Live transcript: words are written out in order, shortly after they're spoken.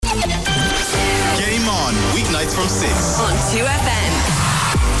Game On, weeknights from 6 on 2FM.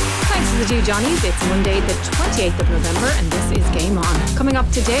 Thanks to the two Johnnies. It's Monday the 28th of November and this is Game On. Coming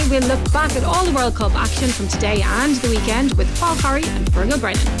up today, we'll look back at all the World Cup action from today and the weekend with Paul Corry and Fergal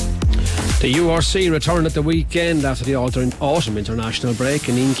Brennan. The URC return at the weekend after the autumn international break,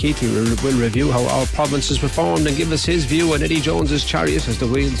 and Ian Keatley will review how our province has performed and give us his view on Eddie Jones's Chariots as the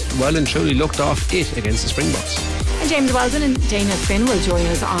wheels well and truly looked off it against the Springboks. And James Weldon and Dana Finn will join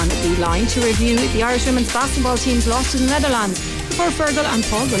us on the line to review the Irish women's basketball team's loss to the Netherlands before Fergal and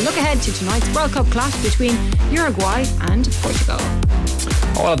Paul will look ahead to tonight's World Cup clash between Uruguay and Portugal.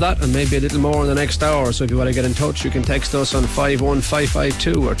 All of that and maybe a little more in the next hour. So if you want to get in touch, you can text us on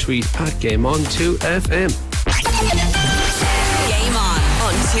 51552 or tweet at Game On 2FM. Game on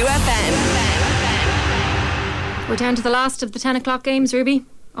 2FM. We're down to the last of the 10 o'clock games, Ruby.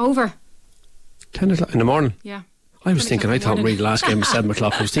 Over. 10 o'clock in the morning? Yeah. I was thinking, I thought really the last game was 7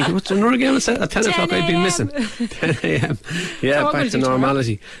 o'clock. I was thinking, what's another game at 10 o'clock I've been missing? 10 a.m. Yeah, back to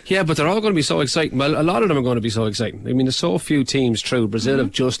normality. Yeah, but they're all going to be so exciting. Well, a lot of them are going to be so exciting. I mean, there's so few teams through. Brazil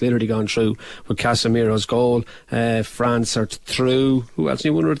have just literally gone through with Casemiro's goal. France are through. Who else?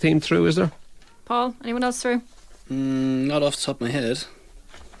 Any one other team through, is there? Paul, anyone else through? Not off the top of my head.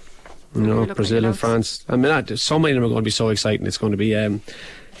 No, Brazil and France. I mean, so many of them are going to be so exciting. It's going to be...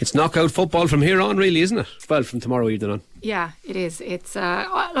 it's knockout football from here on, really, isn't it? Well, from tomorrow evening on. Yeah, it is. It's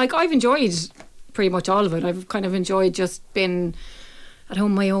like I've enjoyed pretty much all of it. I've kind of enjoyed just being at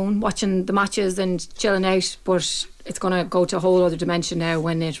home on my own, watching the matches and chilling out. But it's going to go to a whole other dimension now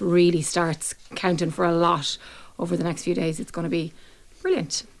when it really starts counting for a lot over the next few days. It's going to be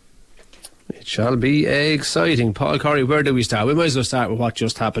brilliant. It shall be exciting. Paul Corry, where do we start? We might as well start with what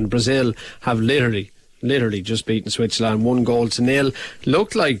just happened. Brazil have literally just beaten Switzerland 1-0.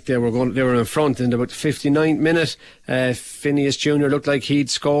 Looked like they were in front in about the 59th minute. Phineas Jr. looked like he'd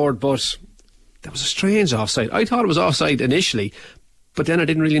scored, but there was a strange offside. I thought it was offside initially, but then I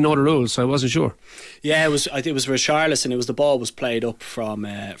didn't really know the rules, so I wasn't sure. Yeah, it was Richarlison. It was the ball was played up from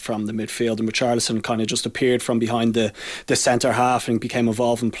the midfield, and Richarlison kind of just appeared from behind the centre half and became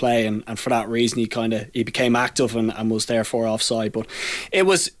involved in play, and for that reason he became active and was therefore offside. But it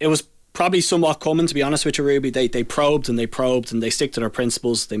was probably somewhat common, to be honest with you, Ruby. They probed and they stick to their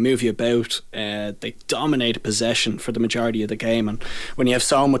principles. They move you about. They dominate possession for the majority of the game. And when you have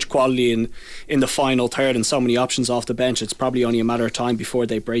so much quality in the final third and so many options off the bench, it's probably only a matter of time before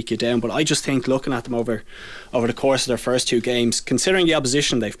they break you down. But I just think looking at them over the course of their first two games, considering the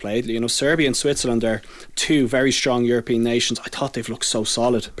opposition they've played, Serbia and Switzerland are two very strong European nations. I thought they've looked so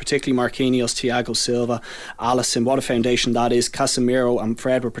solid, particularly Marquinhos, Thiago Silva, Alisson. What a foundation that is. Casemiro and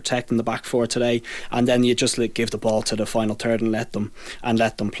Fred were protecting the back four today, and then you just give the ball to the final third and let them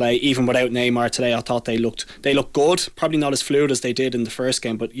play. Even without Neymar today, I thought they looked good. Probably not as fluid as they did in the first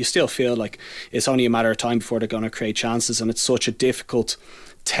game, but you still feel like it's only a matter of time before they're going to create chances, and it's such a difficult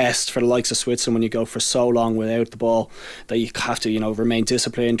test for the likes of Switzerland when you go for so long without the ball that you have to remain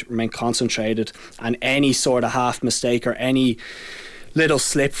disciplined, remain concentrated, and any sort of half mistake or any little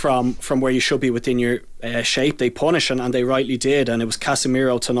slip from where you should be within your shape, they punish, and they rightly did. And it was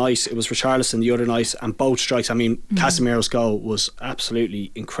Casemiro tonight, it was Richarlison the other night, and both strikes. I mean, Casemiro's goal was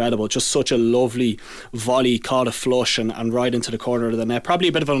absolutely incredible. Just such a lovely volley, caught a flush and right into the corner of the net. Probably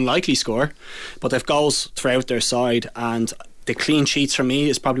a bit of an unlikely score, but they've goals throughout their side, and the clean sheets for me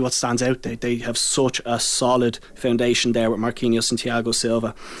is probably what stands out. They have such a solid foundation there with Marquinhos and Thiago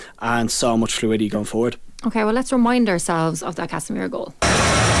Silva, and so much fluidity going forward. Okay, well, let's remind ourselves of that Casemiro goal.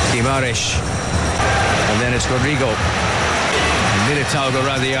 Guimaraes, and then it's Rodrigo. Militao go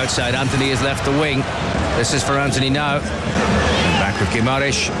around the outside. Anthony has left the wing. This is for Anthony now. Back with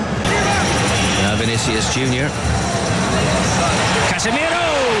Guimaraes. Now Vinicius Jr. Casemiro!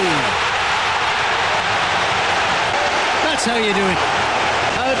 That's how you do it.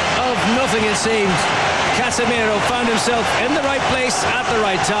 Out of nothing, it seemed. Casemiro found himself in the right place at the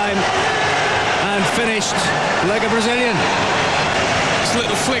right time and finished like a Brazilian. This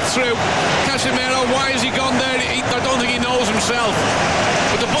little flick through. Casemiro, why has he gone there? I don't think he knows himself.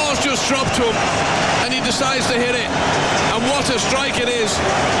 But the ball's just dropped to him and he decides to hit it. And what a strike it is.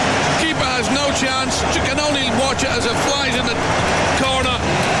 Keeper has no chance. You can only watch it as it flies in the corner.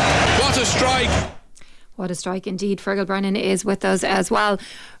 What a strike. What a strike indeed. Fergal Brennan is with us as well.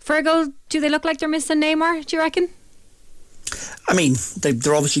 Fergal, do they look like they're missing Neymar, do you reckon? I mean,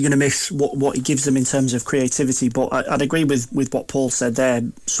 they're obviously going to miss what he gives them in terms of creativity, but I'd agree with what Paul said there.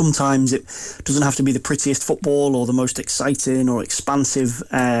 Sometimes it doesn't have to be the prettiest football or the most exciting or expansive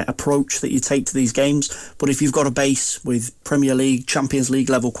approach that you take to these games, but if you've got a base with Premier League, Champions League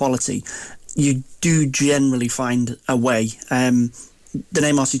level quality, you do generally find a way. the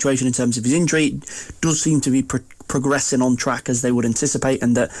Neymar situation in terms of his injury does seem to be progressing on track as they would anticipate,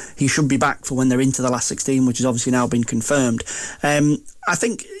 and that he should be back for when they're into the last 16, which has obviously now been confirmed. I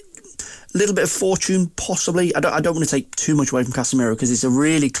think a little bit of fortune, possibly. I don't want to take too much away from Casemiro because it's a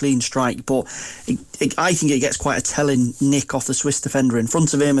really clean strike, but I think it gets quite a telling nick off the Swiss defender in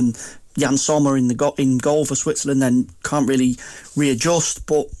front of him, and Jan Sommer in goal for Switzerland then can't really readjust.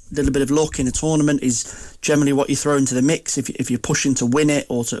 But a little bit of luck in a tournament is generally what you throw into the mix if you're pushing to win it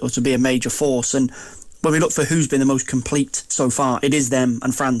or to be a major force. And when we look for who's been the most complete so far, it is them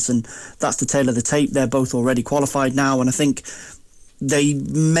and France, and that's the tail of the tape. They're both already qualified now, and I think they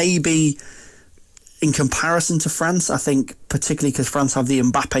may be, in comparison to France, I think particularly because France have the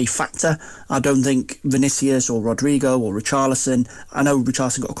Mbappe factor, I don't think Vinicius or Rodrigo or Richarlison, I know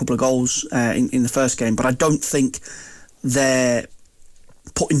Richarlison got a couple of goals in the first game, but I don't think they're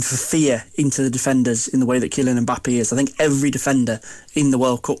putting fear into the defenders in the way that Kylian Mbappe is. I think every defender in the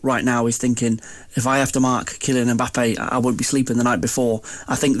World Cup right now is thinking, if I have to mark Kylian Mbappe, I won't be sleeping the night before.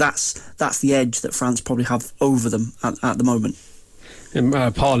 I think that's the edge that France probably have over them at the moment.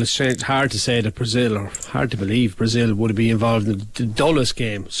 Paul, it's hard to say that Brazil, or hard to believe Brazil would be involved in the dullest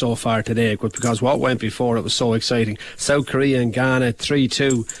game so far today, because what went before it was so exciting. South Korea and Ghana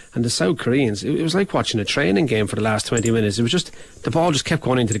 3-2, and the South Koreans, it was like watching a training game for the last 20 minutes. It was just, the ball just kept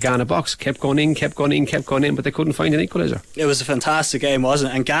going into the Ghana box, kept going in, but they couldn't find an equaliser. It was a fantastic game,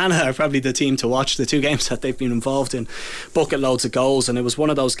 wasn't it? And Ghana are probably the team to watch. The two games that they've been involved in, bucket loads of goals, and it was one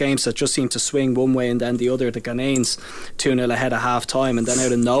of those games that just seemed to swing one way and then the other. The Ghanaians 2-0 ahead at half time, and then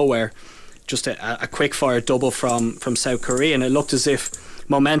out of nowhere just a quick fire double from South Korea, and it looked as if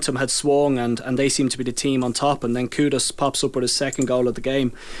momentum had swung and they seemed to be the team on top, and then Kudus pops up with his second goal of the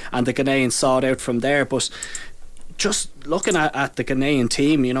game and the Ghanaians saw it out from there. But just looking at the Ghanaian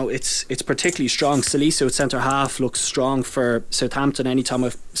team, you know, it's particularly strong. Salisu at centre half looks strong for Southampton anytime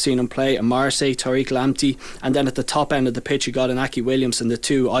I've seen him play, and Marseille, Tariq Lamptey, and then at the top end of the pitch you got Inaki Williams and the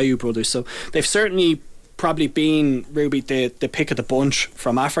two Ayew brothers. So they've certainly probably been, Ruby, the pick of the bunch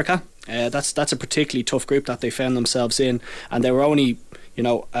from Africa. That's a particularly tough group that they found themselves in, and they were only, you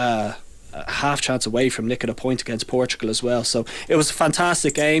know, a half chance away from nicking a point against Portugal as well. So it was a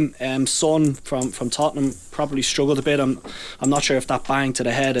fantastic game. Son from Tottenham probably struggled a bit. I'm not sure if that bang to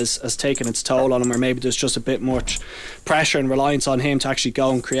the head has taken its toll on him, or maybe there's just a bit much pressure and reliance on him to actually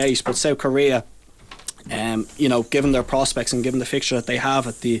go and create. But South Korea, you know, given their prospects and given the fixture that they have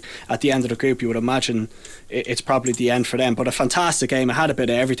at the end of the group, you would imagine it's probably the end for them. But a fantastic game. It had a bit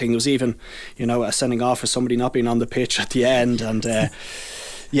of everything. There was even, you know, a sending off for somebody not being on the pitch at the end, and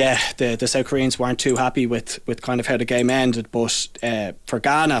yeah, the South Koreans weren't too happy with kind of how the game ended. But for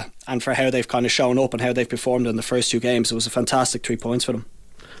Ghana and for how they've kind of shown up and how they've performed in the first two games, it was a fantastic 3 points for them.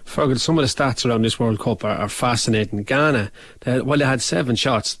 Fergal, some of the stats around this World Cup are fascinating. Ghana, while they had 7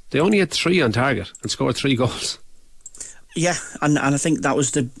 shots, they only had 3 on target and scored 3 goals. Yeah, and I think that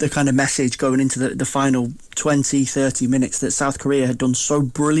was the kind of message going into the final 20-30 minutes, that South Korea had done so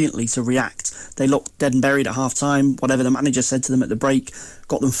brilliantly to react. They looked dead and buried at half time. Whatever the manager said to them at the break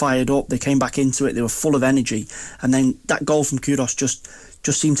got them fired up. They came back into it. They were full of energy, and then that goal from Kudus just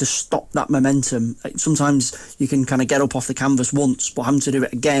seemed to stop that momentum. Sometimes you can kind of get up off the canvas once, but having to do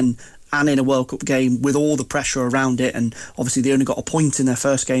it again and in a World Cup game with all the pressure around it, and obviously they only got a point in their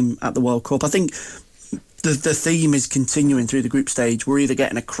first game at the World Cup. I think the theme is continuing through the group stage. We're either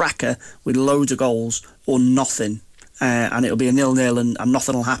getting a cracker with loads of goals or nothing, and it'll be a 0-0 and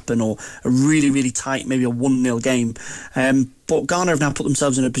nothing will happen, or a really, really tight, maybe a 1-0 game. But Ghana have now put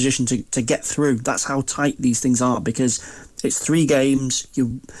themselves in a position to get through. That's how tight these things are, because it's 3 games.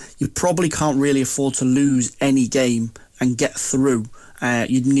 You probably can't really afford to lose any game and get through.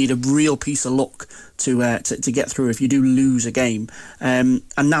 You'd need a real piece of luck to get through if you do lose a game. And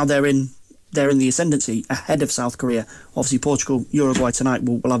now they're in the ascendancy ahead of South Korea. Obviously Portugal, Uruguay tonight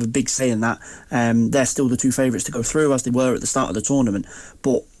will have a big say in that. They're still the 2 favourites to go through, as they were at the start of the tournament,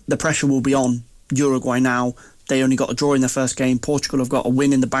 but the pressure will be on Uruguay now. They only got a draw in their first game. Portugal have got a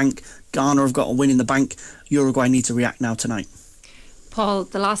win in the bank. Ghana have got a win in the bank. Uruguay need to react now tonight. Paul,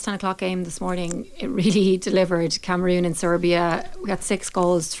 the last 10 o'clock game this morning, it really delivered. Cameroon and Serbia, we got 6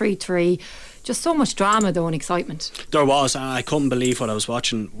 goals, 3-3. Just so much drama though and excitement. There was, and I couldn't believe what I was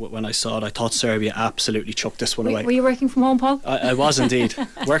watching when I saw it. I thought Serbia absolutely chucked this one away. Were you working from home, Paul? I was indeed.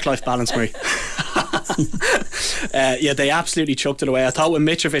 Work-life balance, Mary. Yeah, they absolutely chucked it away. I thought when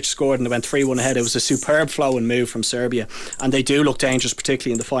Mitrovic scored and they went 3-1 ahead, it was a superb flow and move from Serbia, and they do look dangerous,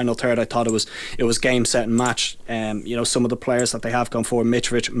 particularly in the final third. I thought it was game, set and match. Some of the players that they have gone forward,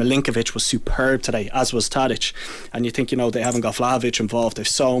 Milinkovic was superb today, as was Tadic, and you think they haven't got Vlahovic involved.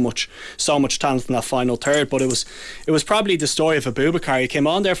 There's so much talent in that final third, but it was probably the story of Abubakar. He came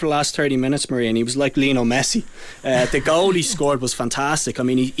on there for the last 30 minutes, Marie, and he was like Lionel Messi. The goal he scored was fantastic. I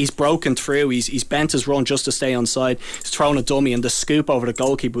mean, he's broken through, he's bent his run just to stay onside, he's thrown a dummy, and the scoop over the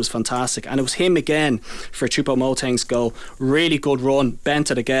goalkeeper was fantastic. And it was him again for Choupo-Moting's goal. Really good run,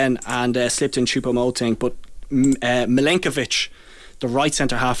 bent it again, and slipped in Choupo-Moting. But Milinkovic, the right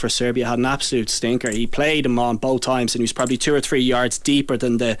centre half for Serbia, had an absolute stinker. He played him on both times, and he was probably 2 or 3 yards deeper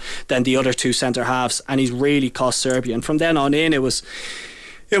than the other two centre halves, and he's really cost Serbia. And from then on in, it was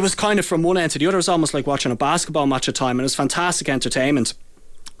kind of from one end to the other. It was almost like watching a basketball match at time, and it was fantastic entertainment.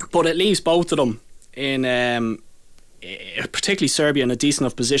 But it leaves both of them in, particularly Serbia, in a decent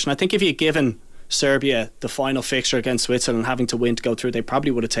enough position. I think if you had given Serbia the final fixture against Switzerland, having to win to go through, they probably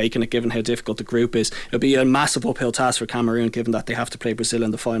would have taken it, given how difficult the group is. It would be a massive uphill task for Cameroon, given that they have to play Brazil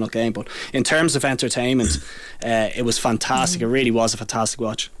in the final game. But in terms of entertainment, it was fantastic. It really was a fantastic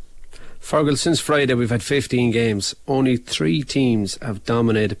watch. Fergal, since Friday we've had 15 games. Only 3 teams have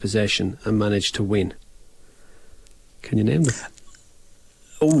dominated possession and managed to win. Can you name them?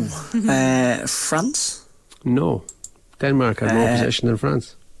 France? No. Denmark had more possession than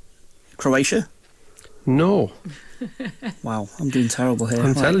France. Croatia? No. Wow, I'm doing terrible here.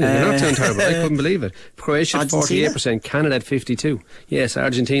 I'm telling you, you're not doing terrible. I couldn't believe it. Croatia had 48%, Canada had 52%. Yes,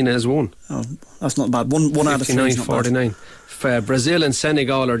 Argentina has won. Oh, that's not bad. One out of 3 is not 49. Brazil and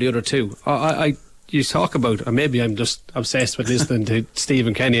Senegal are the other two. You talk about, or maybe I'm just obsessed with listening to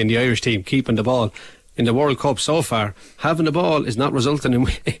Stephen Kenny and the Irish team keeping the ball. In the World Cup so far, having the ball is not resulting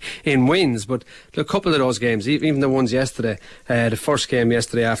in wins. But a couple of those games, even the ones yesterday, the first game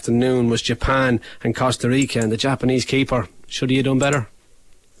yesterday afternoon was Japan and Costa Rica, and the Japanese keeper, should he have done better?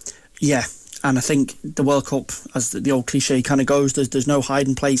 Yeah, and I think the World Cup, as the old cliche kind of goes, there's no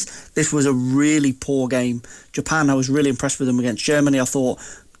hiding place. This was a really poor game. Japan, I was really impressed with them against Germany. I thought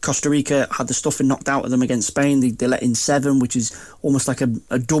Costa Rica had the stuffing knocked out of them against Spain. They let in 7, which is almost like a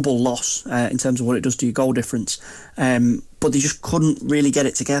double loss in terms of what it does to your goal difference. But they just couldn't really get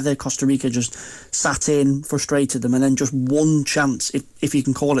it together. Costa Rica just sat in, frustrated them, and then just one chance, if you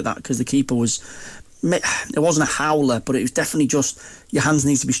can call it that, because the keeper it wasn't a howler, but it was definitely just your hands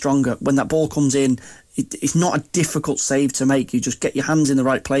need to be stronger. When that ball comes in, it's not a difficult save to make. You just get your hands in the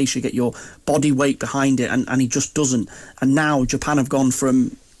right place, you get your body weight behind it, and he just doesn't. And now Japan have gone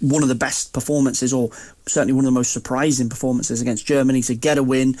from one of the best performances, or certainly one of the most surprising performances against Germany, to get a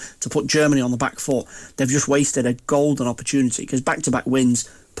win, to put Germany on the back foot. They've just wasted a golden opportunity, because back-to-back wins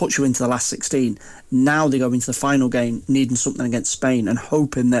puts you into the last 16. Now they go into the final game needing something against Spain and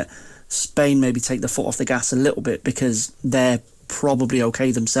hoping that Spain maybe take the foot off the gas a little bit, because they're probably okay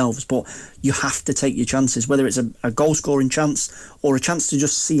themselves. But you have to take your chances, whether it's a goal-scoring chance or a chance to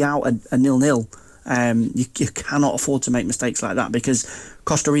just see out a 0-0. You cannot afford to make mistakes like that, because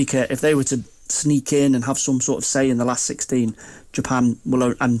Costa Rica, if they were to sneak in and have some sort of say in the last 16, Japan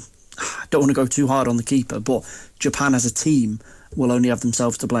will, and I don't want to go too hard on the keeper, but Japan as a team will only have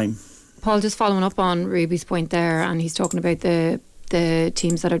themselves to blame. Paul, just following up on Ruby's point there, and he's talking about the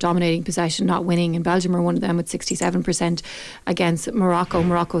teams that are dominating possession not winning, and Belgium are one of them with 67% against Morocco.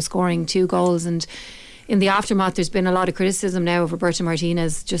 Morocco scoring 2 goals, and in the aftermath there's been a lot of criticism now of Roberto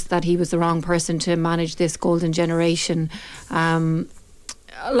Martinez, just that he was the wrong person to manage this golden generation.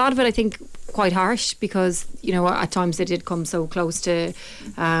 A lot of it, I think, quite harsh, because at times they did come so close to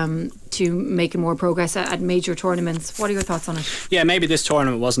making more progress at major tournaments. What are your thoughts on it? Yeah, maybe this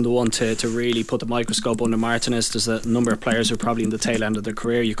tournament wasn't the one to really put the microscope under Martinez. There's a number of players who are probably in the tail end of their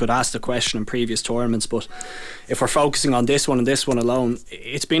career. You could ask the question in previous tournaments, but if we're focusing on this one and this one alone,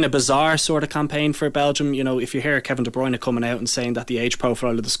 it's been a bizarre sort of campaign for Belgium. If you hear Kevin De Bruyne coming out and saying that the age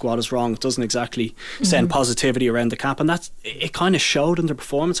profile of the squad is wrong, it doesn't exactly send positivity around the camp, and it kind of showed in their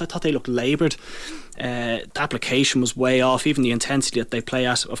performance. I thought they looked laboured. The application was way off, even the intensity that they play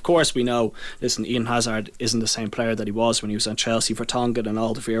at. Of course we know, listen, Eden Hazard isn't the same player that he was when he was on Chelsea. Vertonghen and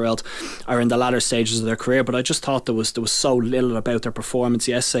Alderweireld are in the latter stages of their career, but I just thought there was so little about their performance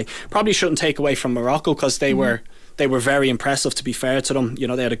yesterday. Probably shouldn't take away from Morocco, because they were very impressive, to be fair to them.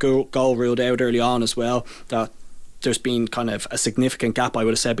 They had a goal ruled out early on as well. That there's been kind of a significant gap, I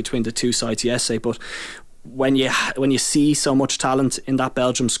would have said, between the two sides yesterday. But when you see so much talent in that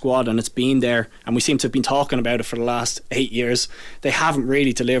Belgium squad, and it's been there, and we seem to have been talking about it for the last 8 years, they haven't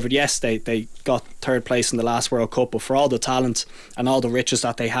really delivered. Yes, they got third place in the last World Cup, but for all the talent and all the riches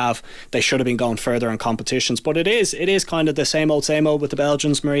that they have, they should have been going further in competitions. But it is kind of the same old with the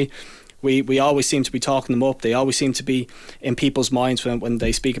Belgians, Marie. We always seem to be talking them up. They always seem to be in people's minds when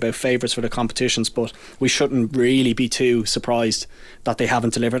they speak about favourites for the competitions, but we shouldn't really be too surprised that they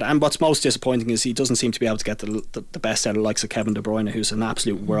haven't delivered. And what's most disappointing is he doesn't seem to be able to get the best out of the likes of Kevin De Bruyne, who's an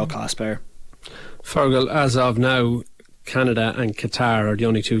absolute world-class player. Fergal, as of now, Canada and Qatar are the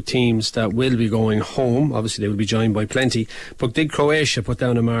only two teams that will be going home. Obviously they will be joined by plenty, but did Croatia put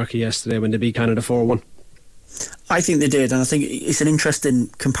down a marker yesterday when they beat Canada 4-1? I think they did, and I think it's an interesting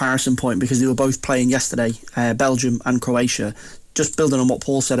comparison point because they were both playing yesterday, Belgium and Croatia. Just building on what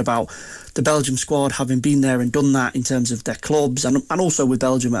Paul said about the Belgium squad having been there and done that in terms of their clubs and also with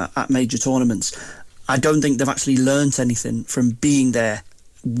Belgium at major tournaments, I don't think they've actually learnt anything from being there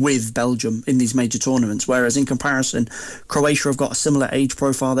with Belgium in these major tournaments, whereas in comparison Croatia have got a similar age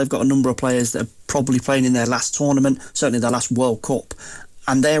profile. They've got a number of players that are probably playing in their last tournament, certainly their last World Cup,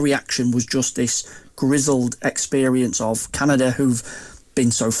 and their reaction was just this grizzled experience of Canada, who've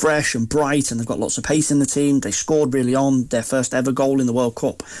been so fresh and bright and they've got lots of pace in the team. They scored really on their first ever goal in the World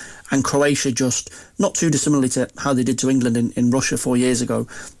Cup, and Croatia, just not too dissimilarly to how they did to England in Russia 4 years ago,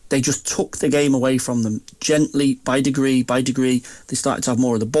 they just took the game away from them gently, by degree. They started to have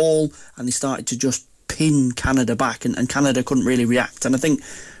more of the ball and they started to just pin Canada back, and Canada couldn't really react. And I think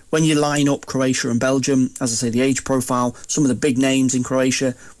when you line up Croatia and Belgium, as I say, the age profile, some of the big names in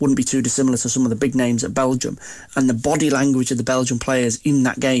Croatia wouldn't be too dissimilar to some of the big names at Belgium. And the body language of the Belgian players in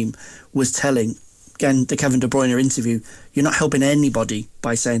that game was telling. Again, the Kevin De Bruyne interview, you're not helping anybody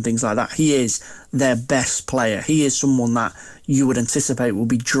by saying things like that. He is their best player. He is someone that you would anticipate will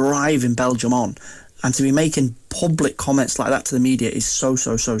be driving Belgium on. And to be making public comments like that to the media is so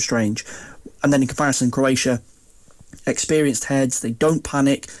strange. And then in comparison, Croatia, experienced heads, they don't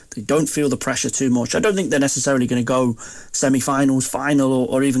panic, they don't feel the pressure too much. I don't think they're necessarily going to go semi-finals, final,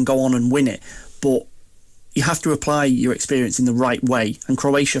 or even go on and win it, but you have to apply your experience in the right way. And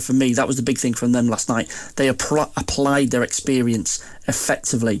Croatia, for me, that was the big thing from them last night. They applied their experience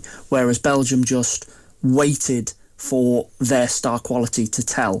effectively, whereas Belgium just waited for their star quality to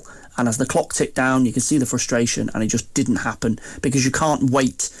tell. And as the clock ticked down, you could see the frustration, and it just didn't happen, because you can't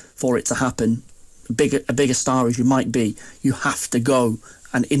wait for it to happen. A bigger star as you might be, you have to go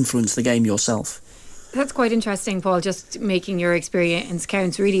and influence the game yourself. That's quite interesting, Paul, just making your experience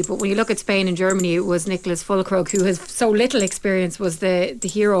counts, really. But when you look at Spain and Germany, it was Nicholas Füllkrug, who has so little experience, was the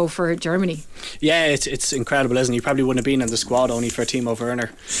hero for Germany. Yeah, it's incredible, isn't he? He probably wouldn't have been in the squad only for Timo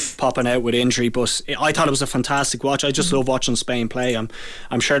Werner popping out with injury, but I thought it was a fantastic watch. I just love watching Spain play.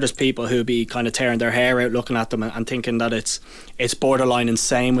 I'm sure there's people who'll be kind of tearing their hair out looking at them and thinking that it's borderline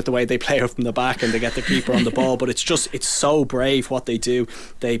insane with the way they play out from the back and they get the keeper on the ball, but it's so brave what they do.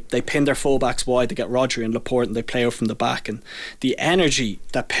 They pin their fullbacks wide, they get Rodri and Laporte and they play out from the back, and the energy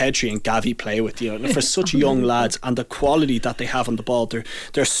that Pedri and Gavi play with, for such young lads, and the quality that they have on the ball,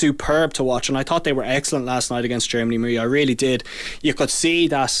 they're superb to watch. And I thought they were excellent last night against Germany, Marie. I really did. You could see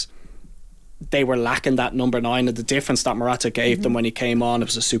that they were lacking that number 9, and the difference that Morata gave them when he came on. It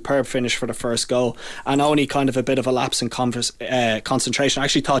was a superb finish for the first goal, and only kind of a bit of a lapse in concentration. I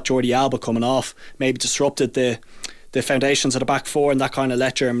actually thought Jordi Alba coming off maybe disrupted the foundations of the back four, and that kind of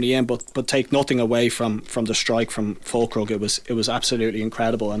let Germany in, but take nothing away from the strike from Füllkrug. It was absolutely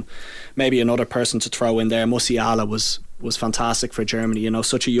incredible. And maybe another person to throw in there, Musiala was fantastic for Germany.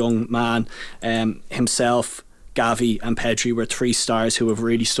 Such a young man, himself, Gavi and Pedri were 3 stars who have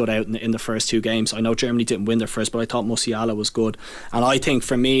really stood out in the first 2 games. I know Germany didn't win their first, but I thought Musiala was good. And I think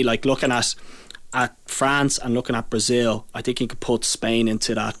for me, like looking at France and looking at Brazil, I think you could put Spain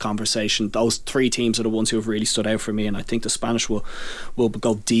into that conversation. Those 3 teams are the ones who have really stood out for me, and I think the Spanish will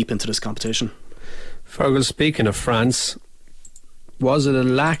go deep into this competition. Fergal, speaking of France, was it a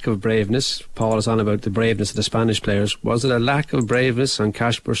lack of braveness? Paul is on about the braveness of the Spanish players. Was it a lack of braveness on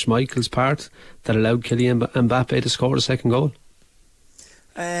Kasper Schmeichel's part that allowed Kylian Mbappe to score the second goal?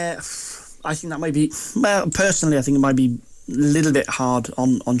 I think that might be, well, personally I think it might be a little bit hard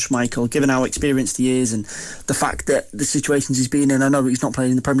on Schmeichel, given how experienced he is and the fact that the situations he's been in. I know he's not playing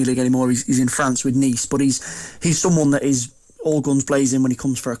in the Premier League anymore, he's in France with Nice, but he's someone that is all guns blazing when he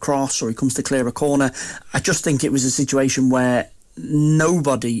comes for a cross or he comes to clear a corner. I just think it was a situation where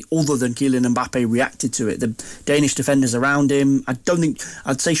nobody other than Kylian Mbappe reacted to it. The Danish defenders around him, I'd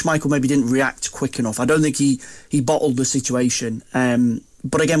say Schmeichel maybe didn't react quick enough. I don't think he bottled the situation.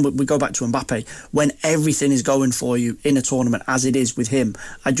 But again, we go back to Mbappe. When everything is going for you in a tournament, as it is with him,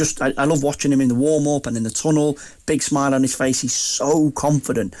 I love watching him in the warm-up and in the tunnel. Big smile on his face. He's so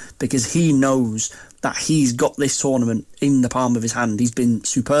confident because he knows that he's got this tournament in the palm of his hand. He's been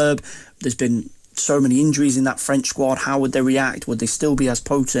superb. There's been so many injuries in that French squad. How would they react? Would they still be as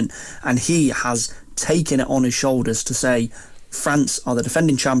potent? And he has taken it on his shoulders to say, France are the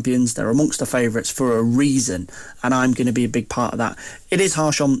defending champions, they're amongst the favourites for a reason, and I'm going to be a big part of that. It is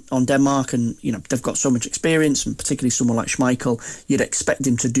harsh on Denmark, and they've got so much experience, and particularly someone like Schmeichel, you'd expect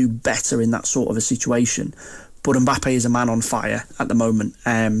him to do better in that sort of a situation. But Mbappe is a man on fire at the moment,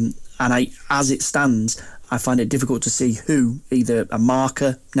 and as it stands, I find it difficult to see who, either a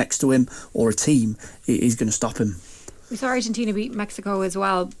marker next to him or a team, is going to stop him. We saw Argentina beat Mexico as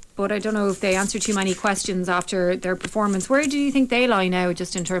well, but I don't know if they answered too many questions after their performance. Where do you think they lie now,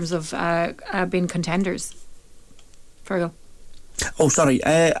 just in terms of being contenders? Fergal. Oh, sorry.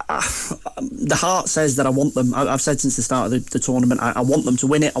 The heart says that I want them. I've said since the start of the tournament, I want them to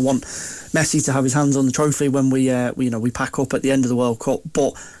win it. I want Messi to have his hands on the trophy when we pack up at the end of the World Cup.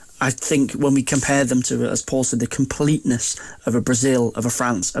 But I think when we compare them to, as Paul said, the completeness of a Brazil, of a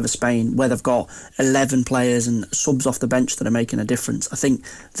France, of a Spain, where they've got 11 players and subs off the bench that are making a difference, I think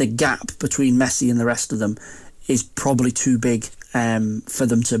the gap between Messi and the rest of them is probably too big for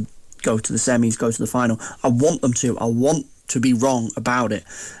them to go to the semis, go to the final. I want them to. I want to be wrong about it.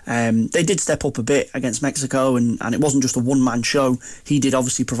 They did step up a bit against Mexico, and it wasn't just a one-man show. He did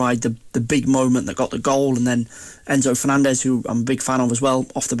obviously provide the big moment that got the goal, and then Enzo Fernandez, who I'm a big fan of as well,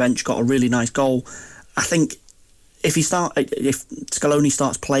 off the bench got a really nice goal. I think if Scaloni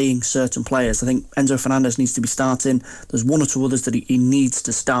starts playing certain players, I think Enzo Fernandez needs to be starting. There's one or two others that he needs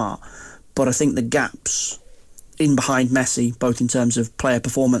to start, but I think the gaps in behind Messi, both in terms of player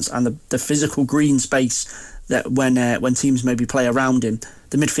performance and the physical green space that when teams maybe play around him,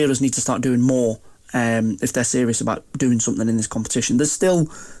 the midfielders need to start doing more if they're serious about doing something in this competition. There's still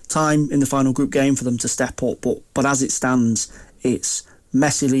time in the final group game for them to step up, but as it stands, it's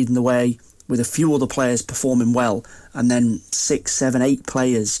Messi leading the way with a few other players performing well, and then 6, 7, 8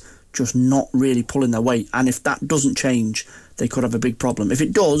 players just not really pulling their weight. And if that doesn't change, they could have a big problem. If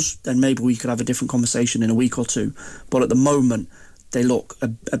it does, then maybe we could have a different conversation in a week or two. But at the moment, they look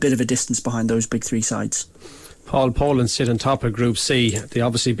a bit of a distance behind those big three sides. Poland sit on top of Group C. They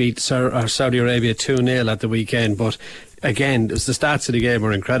obviously beat Saudi Arabia 2-0 at the weekend, but again, the stats of the game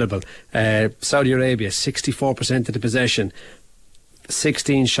are incredible. Saudi Arabia 64% of the possession,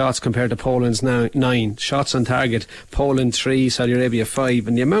 16 shots compared to Poland's 9 shots on target. Poland 3, Saudi Arabia 5,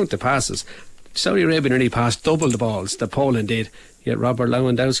 and the amount of passes, Saudi Arabia nearly passed double the balls that Poland did. Yet Robert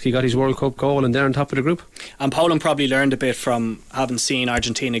Lewandowski got his World Cup goal and they're on top of the group. And Poland probably learned a bit from having seen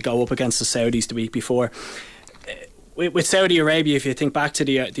Argentina go up against the Saudis the week before. With Saudi Arabia, if you think back to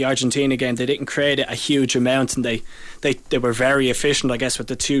the Argentina game, they didn't create a huge amount, and they were very efficient, I guess, with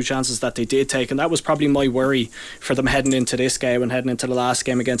the 2 chances that they did take. And that was probably my worry for them heading into this game and heading into the last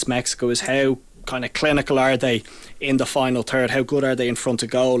game against Mexico, is how kind of clinical are they in the final third, how good are they in front of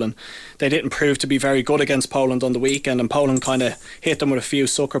goal. And they didn't prove to be very good against Poland on the weekend, and Poland kind of hit them with a few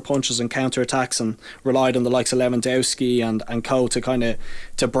sucker punches and counter attacks and relied on the likes of Lewandowski and co to kind of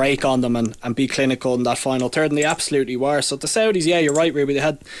to break on them and be clinical in that final third, and they absolutely were. So the Saudis, yeah, you're right, Ruby, they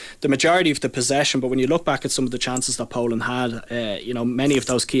had the majority of the possession, but when you look back at some of the chances that Poland had, many of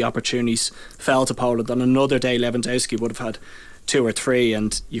those key opportunities fell to Poland. On another day, Lewandowski would have had 2 or 3,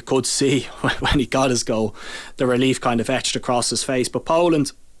 and you could see when he got his goal the relief kind of etched across his face. But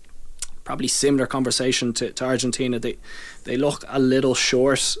Poland, probably similar conversation to Argentina, they look a little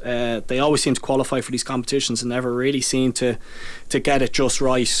short. They always seem to qualify for these competitions and never really seem to get it just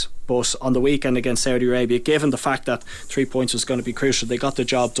right. But on the weekend against Saudi Arabia, given the fact that 3 points was going to be crucial, they got the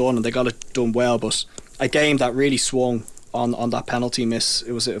job done and they got it done well. But a game that really swung on that penalty miss.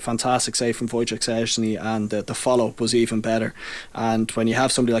 It was a fantastic save from Wojciech Szczęsny, and the follow-up was even better. And when you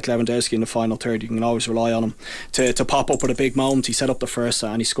have somebody like Lewandowski in the final third, you can always rely on him to pop up with a big moment. He set up the first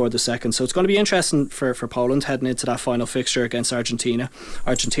and he scored the second. So it's going to be interesting for Poland heading into that final fixture against Argentina.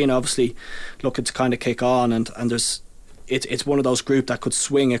 Argentina obviously looking to kind of kick on, and there's it's one of those group that could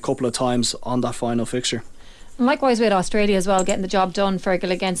swing a couple of times on that final fixture. And likewise with Australia as well, getting the job done,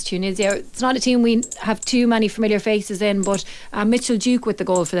 Fergal, against Tunisia. It's not a team we have too many familiar faces in, but Mitchell Duke with the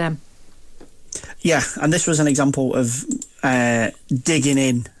goal for them. Yeah, and this was an example of digging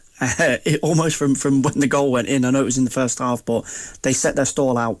in almost from when the goal went in. I know it was in the first half, but they set their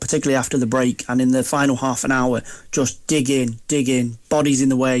stall out, particularly after the break, and in the final half an hour, just dig in, bodies in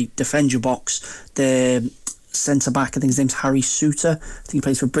the way, defend your box. The centre back, I think his name's Harry Souttar. I think he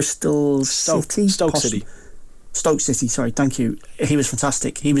plays for Bristol City. Stoke City. Stoke City, sorry, thank you. He was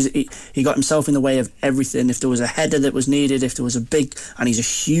fantastic. He got himself in the way of everything. If there was a header that was needed, if there was and he's a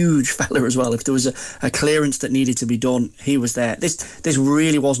huge fella as well, if there was a clearance that needed to be done, he was there. This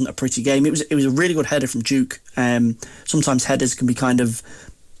really wasn't a pretty game. It was a really good header from Duke. Sometimes headers can be kind of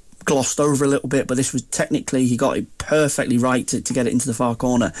glossed over a little bit, but this was technically, he got it perfectly right to get it into the far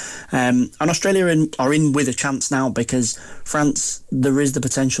corner. And Australia are in with a chance now, because France, there is the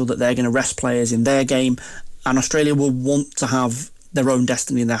potential that they're going to rest players in their game, and Australia will want to have their own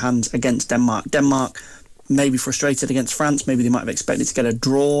destiny in their hands against Denmark. Denmark may be frustrated against France. Maybe they might have expected to get a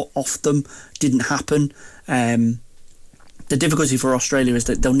draw off them. Didn't happen. The difficulty for Australia is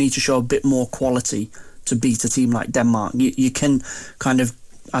that they'll need to show a bit more quality to beat a team like Denmark. You can kind of,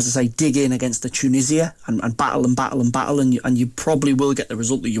 as I say, dig in against the Tunisia and battle and you probably will get the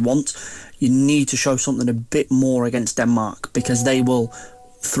result that you want. You need to show something a bit more against Denmark, because they will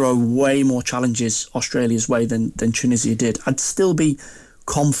throw way more challenges Australia's way than Tunisia did. I'd still be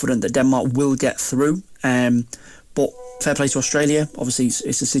confident that Denmark will get through, but fair play to Australia. Obviously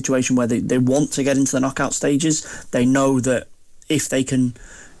it's a situation where they want to get into the knockout stages. They know that if they can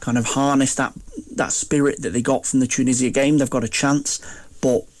kind of harness that spirit that they got from the Tunisia game, they've got a chance.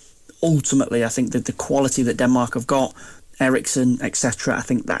 But ultimately, I think that the quality that Denmark have got, Eriksen, etc., I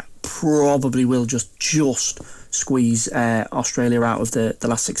think that probably will just squeeze Australia out of the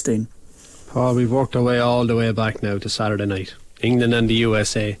last 16. Paul, we've worked our way all the way back now to Saturday night. England and the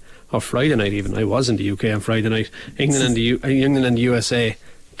USA, or Friday night even. I was in the UK on Friday night. England and the USA,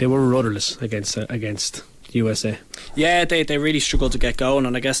 they were rudderless against USA. Yeah, they really struggled to get going,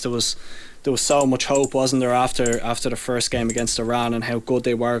 and I guess there was so much hope, wasn't there, after the first game against Iran and how good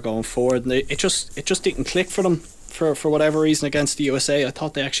they were going forward, and it just didn't click for them for whatever reason against the USA. I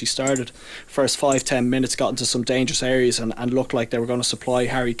thought they actually started first 5-10 minutes, got into some dangerous areas and looked like they were going to supply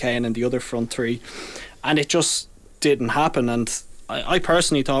Harry Kane and the other front three, and it just didn't happen. And I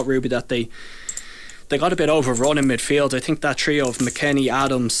personally thought, Ruby, that they got a bit overrun in midfield. I think that trio of McKennie,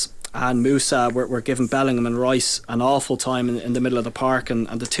 Adams and Musa were giving Bellingham and Rice an awful time in the middle of the park, and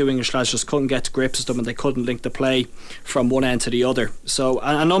the two English lads just couldn't get to grips with them, and they couldn't link the play from one end to the other. So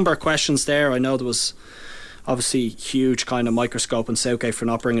a number of questions there. I know there was obviously huge kind of microscope on Southgate for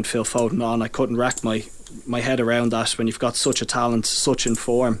not bringing Phil Foden on. I couldn't wrap my head around that when you've got such a talent, such in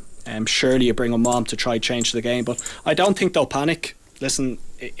form. Surely you bring him on to try change the game, but I don't think they'll panic. Listen,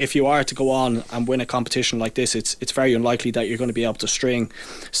 if you are to go on and win a competition like this, it's very unlikely that you're going to be able to string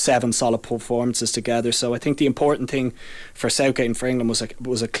 7 solid performances together. So I think the important thing for Southgate and for England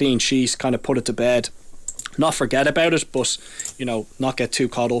was a clean sheet, kind of put it to bed, not forget about it, but not get too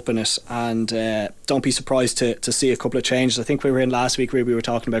caught up in it, and don't be surprised to see a couple of changes. I think we were in last week where we were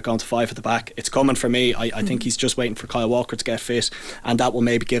talking about going to 5 at the back. It's coming for me. I think he's just waiting for Kyle Walker to get fit, and that will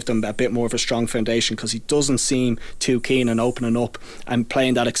maybe give them a bit more of a strong foundation, because he doesn't seem too keen on opening up and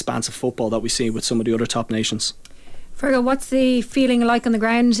playing that expansive football that we see with some of the other top nations. Fergal, what's the feeling like on the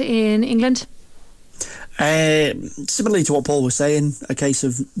ground in England? Similarly to what Paul was saying, a case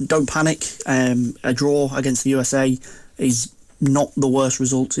of don't panic. A draw against the USA is not the worst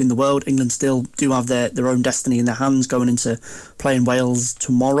result in the world. England still do have their own destiny in their hands going into playing Wales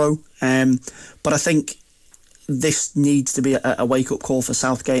tomorrow. But I think this needs to be a wake-up call for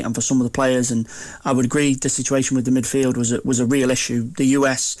Southgate and for some of the players, and I would agree the situation with the midfield was a real issue. The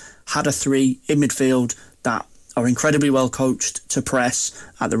US had a 3 in midfield that are incredibly well coached to press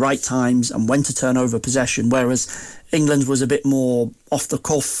at the right times and when to turn over possession, whereas England was a bit more off the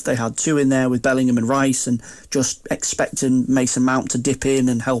cuff. They had 2 in there with Bellingham and Rice, and just expecting Mason Mount to dip in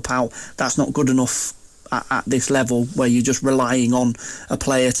and help out. That's not good enough at this level, where you're just relying on a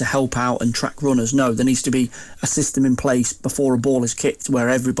player to help out and track runners. No, there needs to be a system in place before a ball is kicked where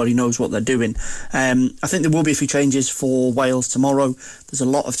everybody knows what they're doing. I think there will be a few changes for Wales tomorrow. There's a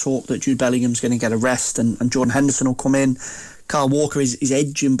lot of talk that Jude Bellingham's going to get a rest and Jordan Henderson will come in. Kyle Walker is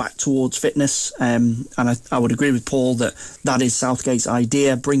edging back towards fitness, and I would agree with Paul that is Southgate's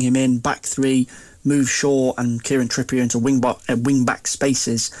idea. Bring him in, back 3, move Shaw and Kieran Trippier into wing-back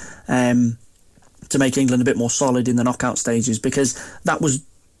spaces, to make England a bit more solid in the knockout stages, because that was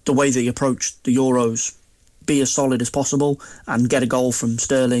the way that he approached the Euros. Be as solid as possible and get a goal from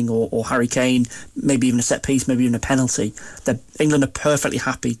Sterling or Harry Kane, maybe even a set piece, maybe even a penalty. England are perfectly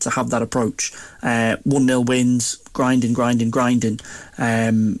happy to have that approach. 1-0 wins, grinding.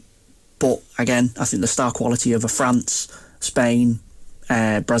 But again, I think the star quality of a France, Spain,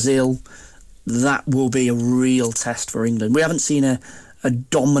 Brazil, that will be a real test for England. We haven't seen a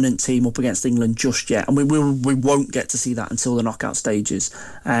dominant team up against England just yet, and we won't get to see that until the knockout stages,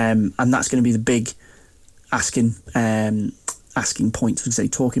 and that's going to be the big asking point,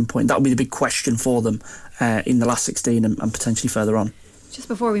 talking point. That'll be the big question for them. in the last 16 and potentially further on. Just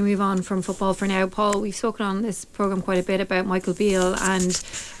before we move on from football for now, Paul, we've spoken on this programme quite a bit about Michael Beale and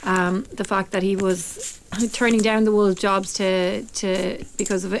the fact that he was turning down the Wolves jobs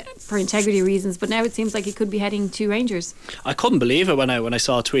because of it, for integrity reasons, but now it seems like he could be heading to Rangers. I couldn't believe it when I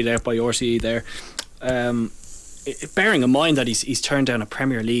saw a tweet out by RCE there. Bearing in mind that he's turned down a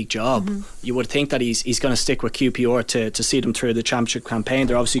Premier League job, you would think that he's going to stick with QPR to see them through the Championship campaign.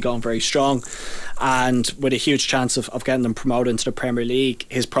 They're obviously going very strong, and with a huge chance of getting them promoted into the Premier League,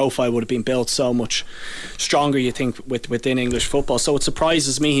 his profile would have been built so much stronger, you think, within English football. So it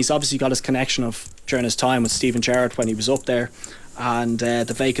surprises me. He's obviously got his connection during his time with Stephen Gerrard when he was up there, and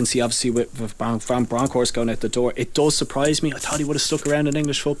the vacancy obviously with Van Bronckhorst going out the door. It does surprise me. I thought he would have stuck around in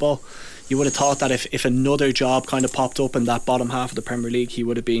English football. You would have thought that if another job kind of popped up in that bottom half of the Premier League, he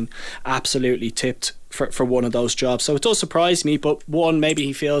would have been absolutely tipped for one of those jobs. So it does surprise me, but one, maybe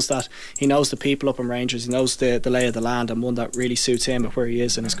he feels that he knows the people up in Rangers, he knows the lay of the land, and one that really suits him at where he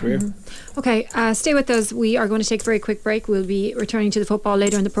is in his career. Okay, stay with us. We are going to take a very quick break. We'll be returning to the football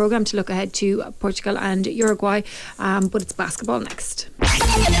later in the programme to look ahead to Portugal and Uruguay, but it's basketball next.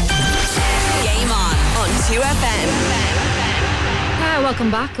 Game on 2FM.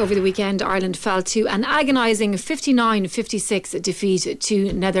 Welcome back. Over the weekend, Ireland fell to an agonising 59-56 defeat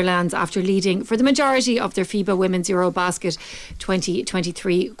to Netherlands after leading for the majority of their FIBA Women's Eurobasket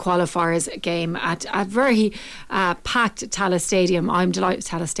 2023 qualifiers game at a very packed Tallaght Stadium. I'm delighted,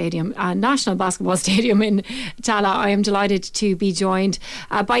 Tallaght Stadium, National Basketball Stadium in Tallaght. I am delighted to be joined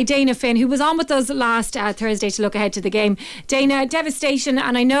by Dana Finn, who was on with us last Thursday to look ahead to the game. Dana, devastation,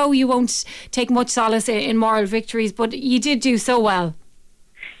 and I know you won't take much solace in moral victories, but you did do so well.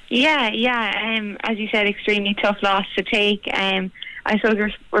 Yeah. As you said, extremely tough loss to take. I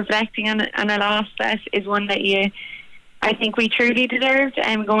suppose reflecting on a loss that is one that I think we truly deserved.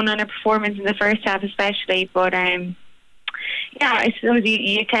 Going on a performance in the first half, especially. But I suppose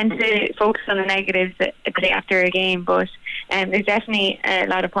you tend to focus on the negatives after a game. But there's definitely a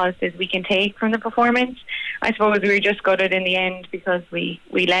lot of positives we can take from the performance. I suppose we were just gutted in the end because we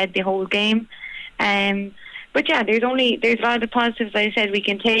led the whole game. But yeah, there's a lot of positives, like I said, we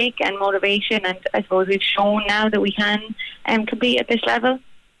can take, and motivation, and I suppose we've shown now that we can compete at this level.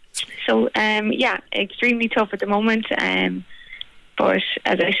 So extremely tough at the moment. But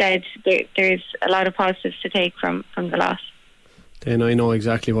as I said, there's a lot of positives to take from the loss. Then I know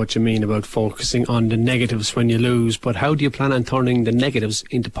exactly what you mean about focusing on the negatives when you lose, but how do you plan on turning the negatives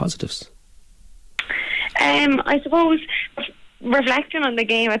into positives? I suppose reflecting on the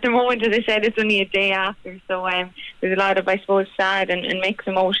game at the moment, as I said, it's only a day after, so there's a lot of, I suppose, sad and mixed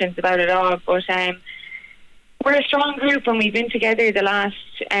emotions about it all. But we're a strong group, and we've been together the last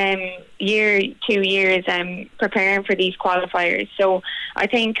 2 years preparing for these qualifiers. So I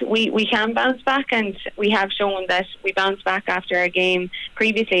think we can bounce back, and we have shown that we bounced back after our game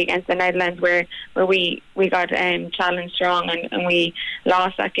previously against the Netherlands, where we got challenged strong, and we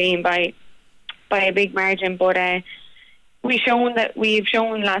lost that game by a big margin. But we've shown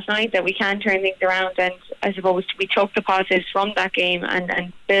last night that we can turn things around, and I suppose we took the positives from that game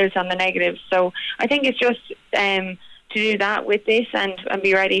and built on the negatives. So I think it's just to do that with this and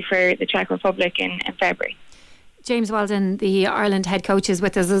be ready for the Czech Republic in February. James Weldon, the Ireland head coach, is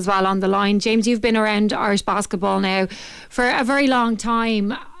with us as well on the line. James, you've been around Irish basketball now for a very long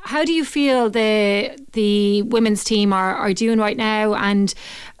time. How do you feel the women's team are doing right now, and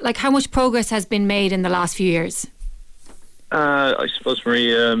like how much progress has been made in the last few years? I suppose,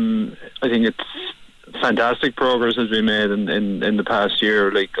 Marie, I think it's fantastic progress has been made in the past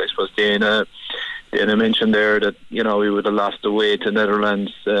year. Like, I suppose Dana mentioned there that, we would have lost away to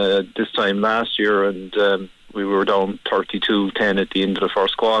Netherlands this time last year, and we were down 32-10 at the end of the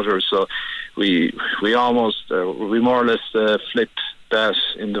first quarter. So we more or less flipped that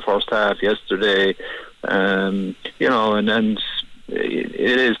in the first half yesterday. And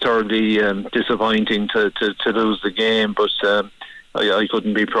it is thoroughly disappointing to lose the game, but I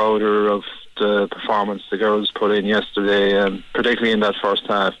couldn't be prouder of the performance the girls put in yesterday, particularly in that first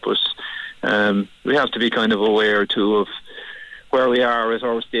half. But we have to be kind of aware too of where we are at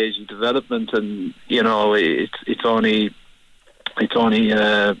our stage of development, and it's only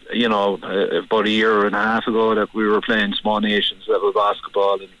about a year and a half ago that we were playing small nations level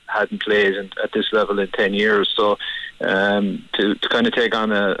basketball and hadn't played at this level in 10 years. So to kind of take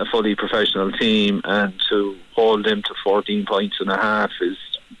on a fully professional team and to hold them to 14 points and a half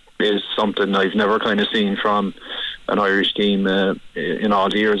is something I've never kind of seen from an Irish team in all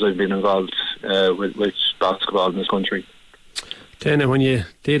the years I've been involved with basketball in this country. Dana, when you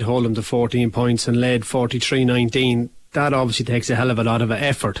did hold them to 14 points and led 43-19, that obviously takes a hell of a lot of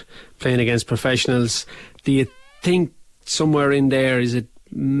effort, playing against professionals. Do you think somewhere in there, is it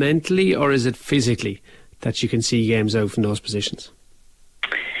mentally or is it physically that you can see games out from those positions?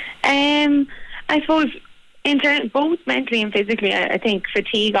 I suppose both mentally and physically. I think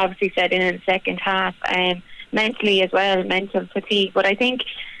fatigue obviously set in the second half, mentally as well, mental fatigue. But I think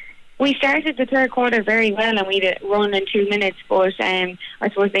we started the third quarter very well and we had a run in 2 minutes, but I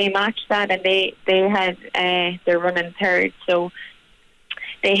suppose they matched that and they had their run in third, so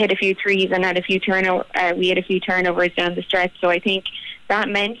they hit a few threes and had a few we had a few turnovers down the stretch, so I think that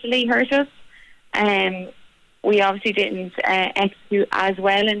mentally hurt us. We obviously didn't execute as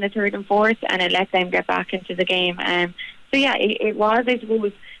well in the third and fourth, and it let them get back into the game. So yeah, it was, I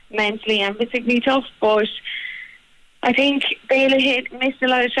suppose, mentally and physically tough, but I think Bale missed a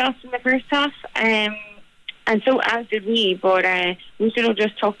lot of shots in the first half, and so as did we, but we should have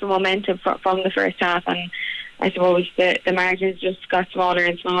just took the momentum from the first half, and I suppose the margins just got smaller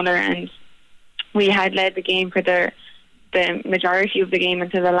and smaller, and we had led the game for the majority of the game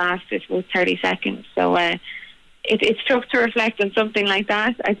until the last, I suppose, 30 seconds. So it's tough to reflect on something like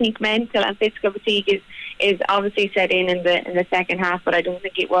that. I think mental and physical fatigue is obviously set in the second half, but I don't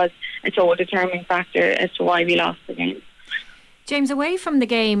think it was a sole determining factor as to why we lost the game. James, away from the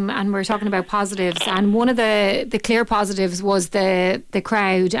game, and we're talking about positives, and one of the clear positives was the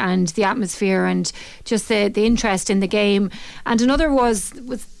crowd and the atmosphere and just the interest in the game, and another was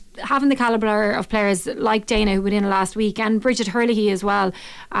having the calibre of players like Dana, who went in last week, and Bridget Hurley as well,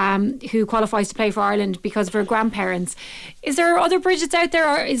 who qualifies to play for Ireland because of her grandparents. Is there other Bridgets out there,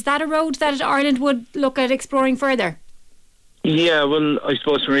 or is that a road that Ireland would look at exploring further? Yeah, well, I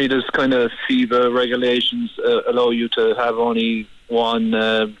suppose, Marie, there's kind of FIBA regulations allow you to have only one,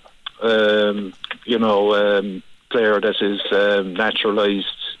 player that is naturalised,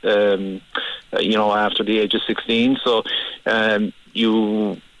 after the age of 16. So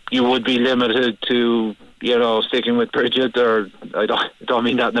you would be limited to, sticking with Bridget, or I don't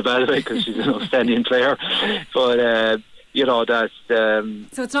mean that in a bad way because she's an outstanding player, but that's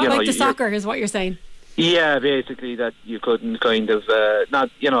so it's not like the soccer is what you're saying. Yeah, basically that you couldn't kind of not,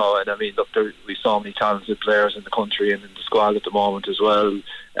 and I mean, look, we saw many talented players in the country and in the squad at the moment as well,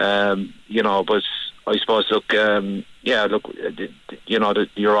 but I suppose,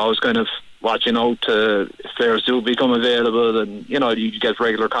 you're always kind of watching out if players do become available, and you get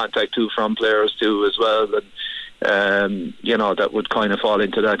regular contact too from players too as well, and that would kind of fall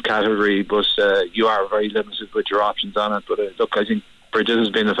into that category, but you are very limited with your options on it. But I think Bridget has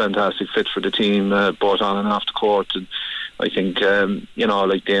been a fantastic fit for the team, both on and off the court, and I think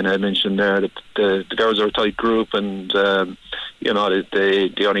like Dana mentioned there, that the girls are a tight group, and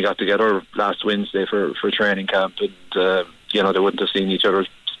they only got together last Wednesday for training camp, and they wouldn't have seen each other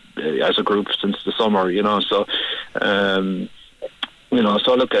as a group since the summer, so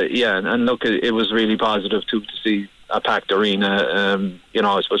it was really positive too to see a packed arena.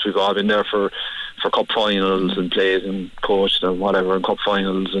 I suppose we've all been there for cup finals and plays and coached and whatever in cup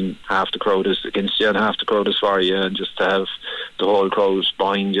finals, and half the crowd is against you and half the crowd is for you, and just to have the whole crowd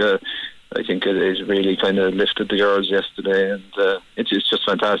behind you, I think it really kind of lifted the girls yesterday, and it's just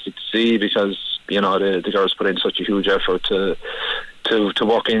fantastic to see, because the girls put in such a huge effort to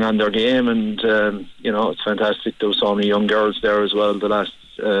working on their game, and it's fantastic. There were so many young girls there as well the last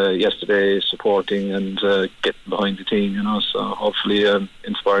yesterday supporting and getting behind the team, so hopefully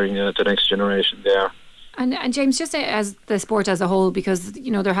inspiring the next generation there. And James, just as the sport as a whole, because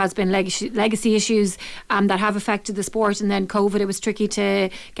there has been legacy issues that have affected the sport, and then COVID, it was tricky to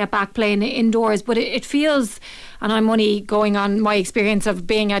get back playing indoors, but it feels, and I'm only going on my experience of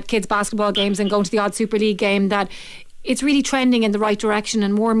being at kids basketball games and going to the odd Super League game, that it's really trending in the right direction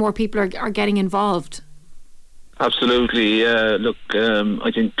and more people are getting involved. Absolutely, look,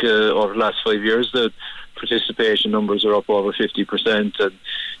 I think over the last 5 years the participation numbers are up over 50%, and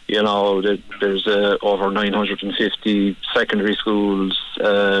there's over 950 secondary schools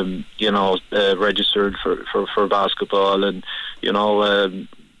registered for basketball, and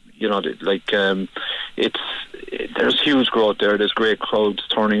there's huge growth there. There's great crowds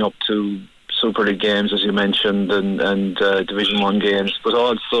turning up to Super League games, as you mentioned, and Division 1 games, but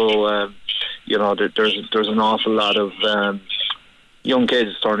also there's an awful lot of young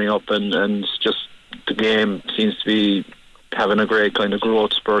kids turning up, and just the game seems to be having a great kind of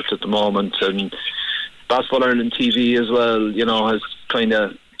growth spurt at the moment. And Basketball Ireland TV as well, has kind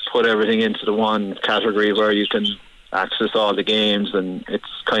of put everything into the one category where you can access all the games, and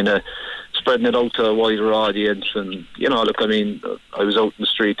it's kind of spreading it out to a wider audience. And look, I mean, I was out in the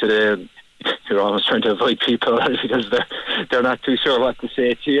street today, and you're almost trying to avoid people because they're not too sure what to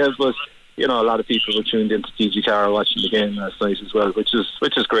say to you, but a lot of people were tuned into TG Carr watching the game last night as well, which is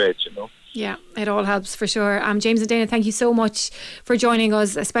great, Yeah, it all helps for sure. James and Dana, thank you so much for joining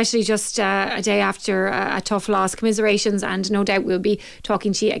us, especially just a day after a tough loss. Commiserations, and no doubt we'll be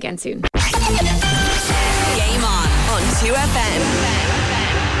talking to you again soon. Game on 2FM.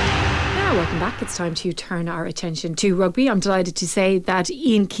 Welcome back. It's time to turn our attention to rugby. I'm delighted to say that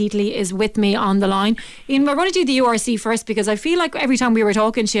Ian Keatley is with me on the line. Ian, we're going to do the URC first, because I feel like every time we were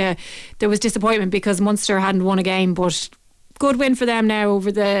talking to you there was disappointment because Munster hadn't won a game, but good win for them now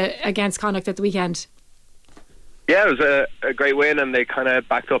against Connacht at the weekend. Yeah, it was a great win, and they kind of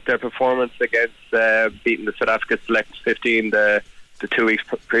backed up their performance against beating the South Africa Select 15 the 2 weeks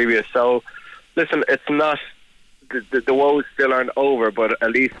previous. So listen, it's not the woes still aren't over, but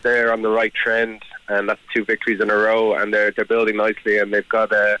at least they're on the right trend, and that's 2 victories in a row, and they're building nicely, and they've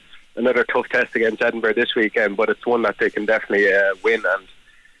got another tough test against Edinburgh this weekend, but it's one that they can definitely win. And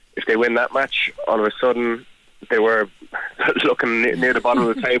if they win that match, all of a sudden they were looking near the bottom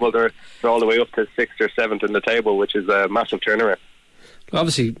of the table. They're all the way up to 6th or 7th in the table, which is a massive turnaround.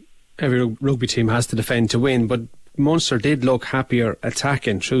 Obviously every rugby team has to defend to win, but Munster did look happier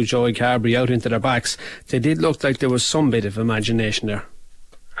attacking through Joey Carberry out into their backs. They did look like there was some bit of imagination there.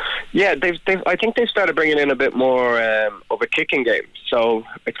 Yeah, I think they've started bringing in a bit more of a kicking game. So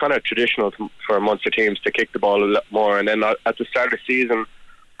it's kind of traditional for Munster teams to kick the ball a lot more. And then at the start of the season,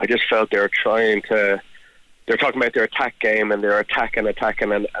 I just felt they were talking about their attack game, and they're attacking, and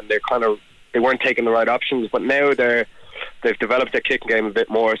they weren't taking the right options. But now they've developed their kicking game a bit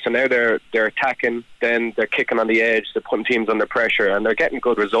more, so now they're attacking, then they're kicking on the edge, they're putting teams under pressure, and they're getting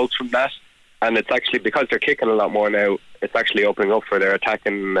good results from that. And it's actually, because they're kicking a lot more now, it's actually opening up for their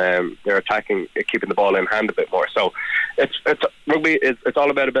attacking, keeping the ball in hand a bit more. So it's rugby. It's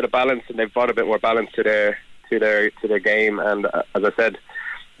all about a bit of balance, and they've brought a bit more balance to their game. And as I said,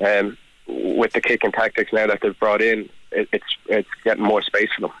 with the kicking tactics now that they've brought in, it's getting more space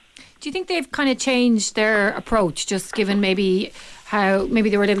for them. Do you think they've kind of changed their approach, just given maybe how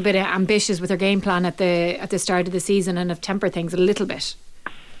maybe they were a little bit ambitious with their game plan at the start of the season, and have tempered things a little bit?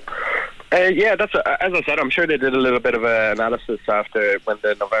 Yeah, as I said, I'm sure they did a little bit of analysis after when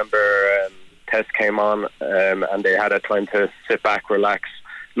the November test came on, and they had a time to sit back, relax,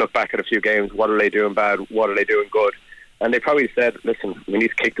 look back at a few games. What are they doing bad? What are they doing good? And they probably said, listen, we need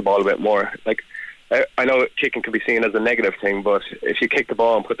to kick the ball a bit more. Like, I know kicking can be seen as a negative thing, but if you kick the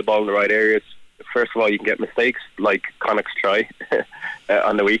ball and put the ball in the right areas, first of all, you can get mistakes like Connacht's try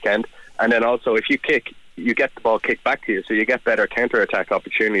on the weekend. And then also, if you kick, you get the ball kicked back to you, so you get better counter-attack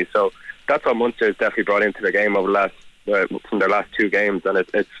opportunities. So that's what Munster has definitely brought into their game over from their last 2 games, and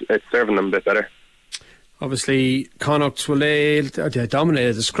it's serving them a bit better. Obviously, Connacht they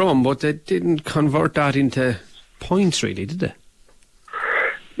dominated the scrum, but they didn't convert that into points, really, did they?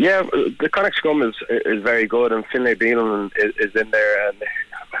 Yeah, the Connacht scrum is very good, and Finlay Bealan is in there, and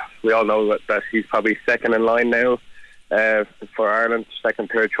we all know that he's probably second in line now for Ireland, second,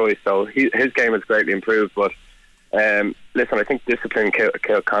 third choice. So his game has greatly improved. But listen, I think discipline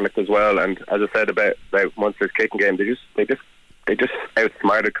killed Connacht as well. And as I said about Munster's kicking game, they just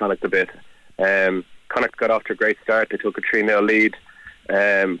outsmarted Connacht a bit. Connacht got off to a great start. They took a 3-0 lead,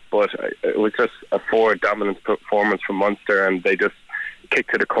 but it was just a forward dominant performance from Munster, and they just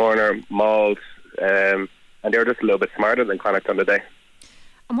kicked to the corner, mauled, and they were just a little bit smarter than Connacht on the day.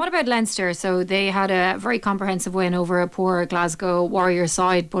 And what about Leinster? So they had a very comprehensive win over a poor Glasgow Warriors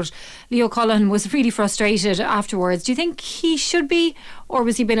side, but Leo Cullen was really frustrated afterwards. Do you think he should be, or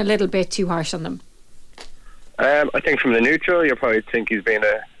was he been a little bit too harsh on them? I think from the neutral, you probably think he's been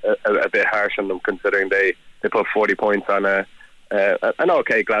a bit harsh on them, considering they put 40 points on an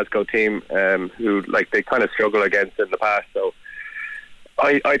okay Glasgow team who they kind of struggle against in the past. So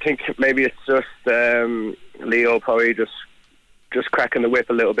I think maybe it's just Leo probably just cracking the whip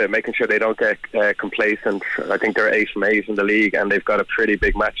a little bit, making sure they don't get complacent. I think they're 8 from 8 in the league, and they've got a pretty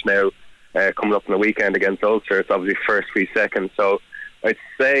big match now coming up in the weekend against Ulster. It's obviously first v second, so I'd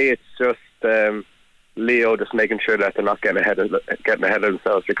say it's just Leo just making sure that they're not getting ahead of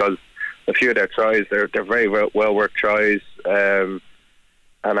themselves, because a few of their tries, they're very well worked tries, and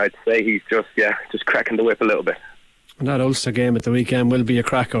I'd say he's just cracking the whip a little bit. And that Ulster game at the weekend will be a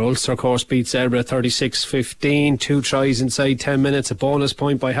cracker. Ulster, of course, beats Edinburgh 36-15, 2 tries inside 10 minutes, a bonus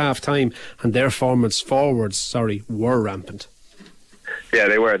point by half time, and their forwards were rampant. Yeah,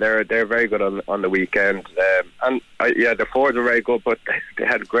 they were. They're very good on the weekend, and the forwards were very good, but they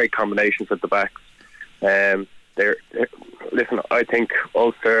had great combinations at the backs. Listen, I think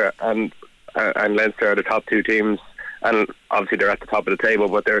Ulster and Leinster are the top 2 teams, and obviously they're at the top of the table,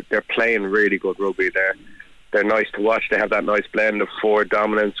 but they're playing really good rugby there. they're nice to watch. They have that nice blend of forward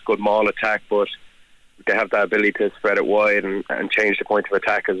dominance, good maul attack, but they have that ability to spread it wide and change the point of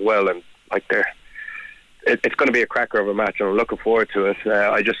attack as well. And like it's going to be a cracker of a match, and I'm looking forward to it.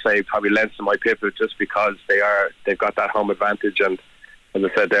 I just say probably Leinster might pivot just because they've got that home advantage, and as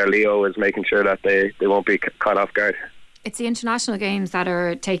I said there, Leo is making sure that they won't be caught off guard. It's the international games that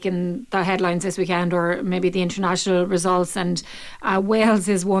are taking the headlines this weekend, or maybe the international results, and Wales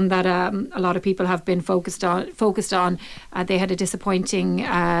is one that a lot of people have been focused on. They had a disappointing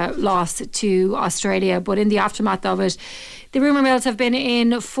loss to Australia, but in the aftermath of it, the rumour mills have been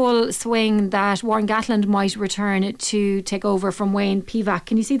in full swing that Warren Gatland might return to take over from Wayne Pivac.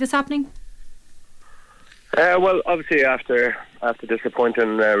 Can you see this happening? Well, obviously after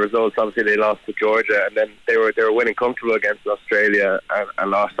disappointing results, obviously they lost to Georgia, and then they were winning comfortable against Australia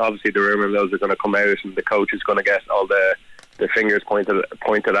and lost. Obviously the rumour mills are going to come out, and the coach is going to get all the fingers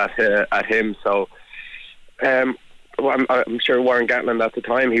pointed at him. So I'm sure Warren Gatland at the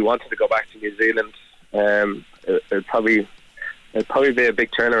time, he wanted to go back to New Zealand. It'd probably be a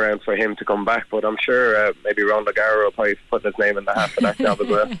big turnaround for him to come back, but I'm sure maybe Ron Lagara will probably put his name in the hat for that job as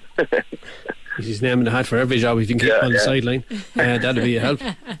well. His name in the hat for every job he can keep on the sideline. That'll be a help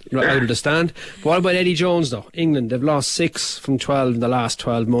out of the stand. But what about Eddie Jones though? England, they've lost 6 from 12 in the last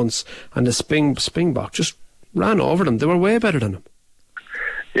 12 months, and the Springbok just ran over them. They were way better than them.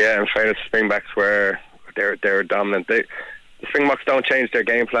 Yeah, in fairness, Springboks they're dominant. The Springboks don't change their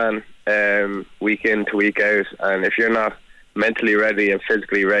game plan week in to week out, and if you're not mentally ready and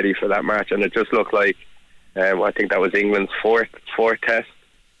physically ready for that match, and it just looked like I think that was England's fourth test.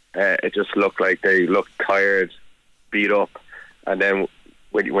 It just looked like they looked tired, beat up, and then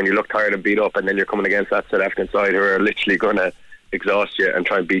when you look tired and beat up, and then you're coming against that South African side who are literally going to exhaust you and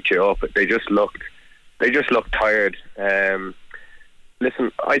try and beat you up, they just looked tired.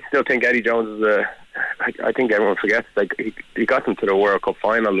 Listen, I still think Eddie Jones is I think everyone forgets, like he got them to the World Cup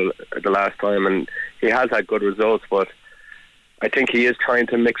final the last time, and he has had good results, but I think he is trying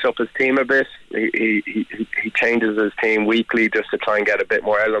to mix up his team a bit. He changes his team weekly just to try and get a bit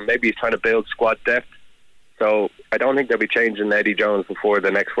more out of them. Maybe he's trying to build squad depth. So I don't think they'll be changing Eddie Jones before the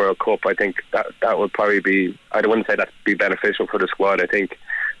next World Cup. I think that would probably be, I wouldn't say that'd be beneficial for the squad. I think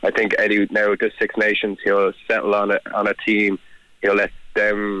Eddie, now with the Six Nations, he'll settle on a team. He'll let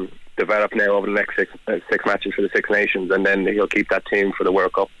them develop now over the next six matches for the Six Nations, and then he'll keep that team for the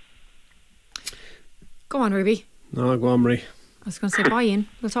World Cup. Go on, Ruby. No, go on, Marie. I was going to say bye, Ian.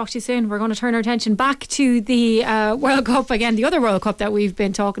 We'll talk to you soon. We're going to turn our attention back to the World Cup again, the other World Cup that we've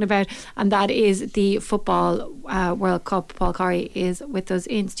been talking about, and that is the Football World Cup. Paul Corey is with us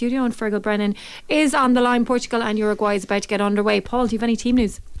in studio, and Fergal Brennan is on the line. Portugal and Uruguay is about to get underway. Paul, do you have any team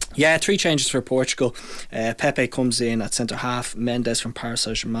news? Yeah, 3 changes for Portugal. Pepe comes in at centre half, Mendes from Paris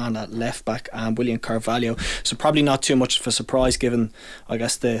Saint-Germain at left back, and William Carvalho. So probably not too much of a surprise given, I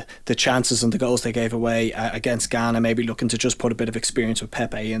guess, the chances and the goals they gave away against Ghana. Maybe looking to just put a bit of experience with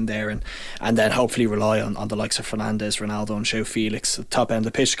Pepe in there, and then hopefully rely on the likes of Fernandes, Ronaldo and João Felix at the top end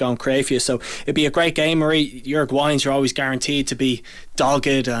of the pitch going crazy. So it'd be a great game, Marie. Uruguayans are always guaranteed to be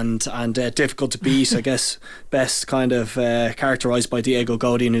dogged and difficult to beat. I guess best kind of characterised by Diego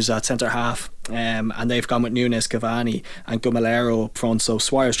Godin, who's at centre half, and they've gone with Nunes, Cavani and Gumalero up front, so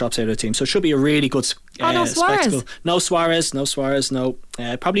Suarez drops out of the team, so it should be a really good no spectacle. No Suarez.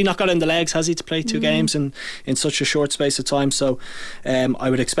 Probably not got in the legs, has he, to play 2 games in such a short space of time. So I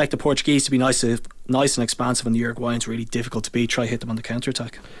would expect the Portuguese to be nice and expansive, and the Uruguayans really difficult to beat. Try hit them on the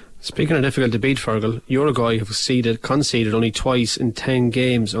counter-attack. Speaking of difficult to beat, Fergal, Uruguay have conceded only twice in 10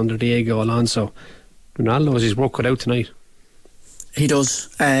 games under Diego Alonso. Ronaldo has his work cut out tonight. He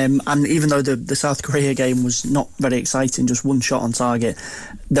does, and even though the South Korea game was not very exciting, just one shot on target,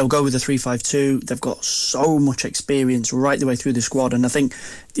 they'll go with the 3-5-2. They've got so much experience right the way through the squad, and I think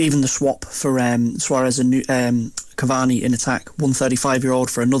even the swap for Suarez and Cavani in attack,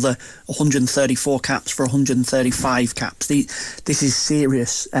 135-year-old for another 134 caps for 135 caps. This is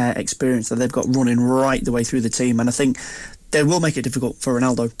serious experience that they've got running right the way through the team, and I think they will make it difficult for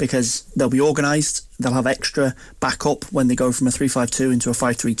Ronaldo because they'll be organised, they'll have extra backup when they go from a 3-5-2 into a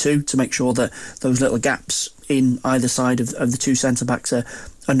 5-3-2 to make sure that those little gaps in either side of the 2 centre-backs are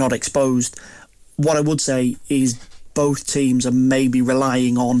not exposed. What I would say is both teams are maybe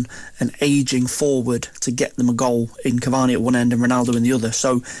relying on an ageing forward to get them a goal, in Cavani at one end and Ronaldo in the other.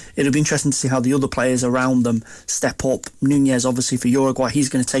 So it'll be interesting to see how the other players around them step up. Nunez, obviously, for Uruguay, he's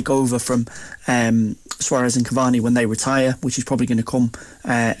going to take over from Suarez and Cavani when they retire, which is probably going to come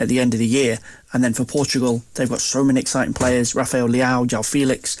at the end of the year. And then for Portugal, they've got so many exciting players, Rafael Leao, João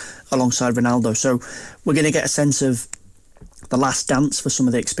Felix alongside Ronaldo. So we're going to get a sense of the last dance for some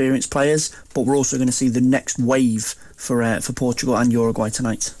of the experienced players, but we're also going to see the next wave for Portugal and Uruguay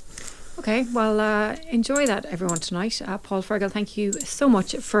tonight. Okay, well, enjoy that, everyone, tonight. Paul Fergal, thank you so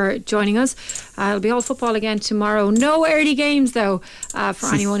much for joining us. It'll be all football again tomorrow. No early games, though,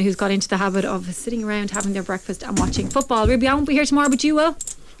 for anyone who's got into the habit of sitting around, having their breakfast and watching football. Ruby, I won't be here tomorrow, but you will.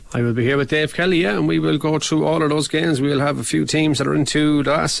 I will be here with Dave Kelly, and we will go through all of those games. We'll have a few teams that are into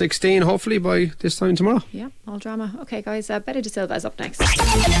the last 16, hopefully, by this time tomorrow. Yeah, all drama. Okay, guys, Betty De Silva is up next. RTE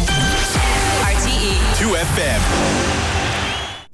 2FM.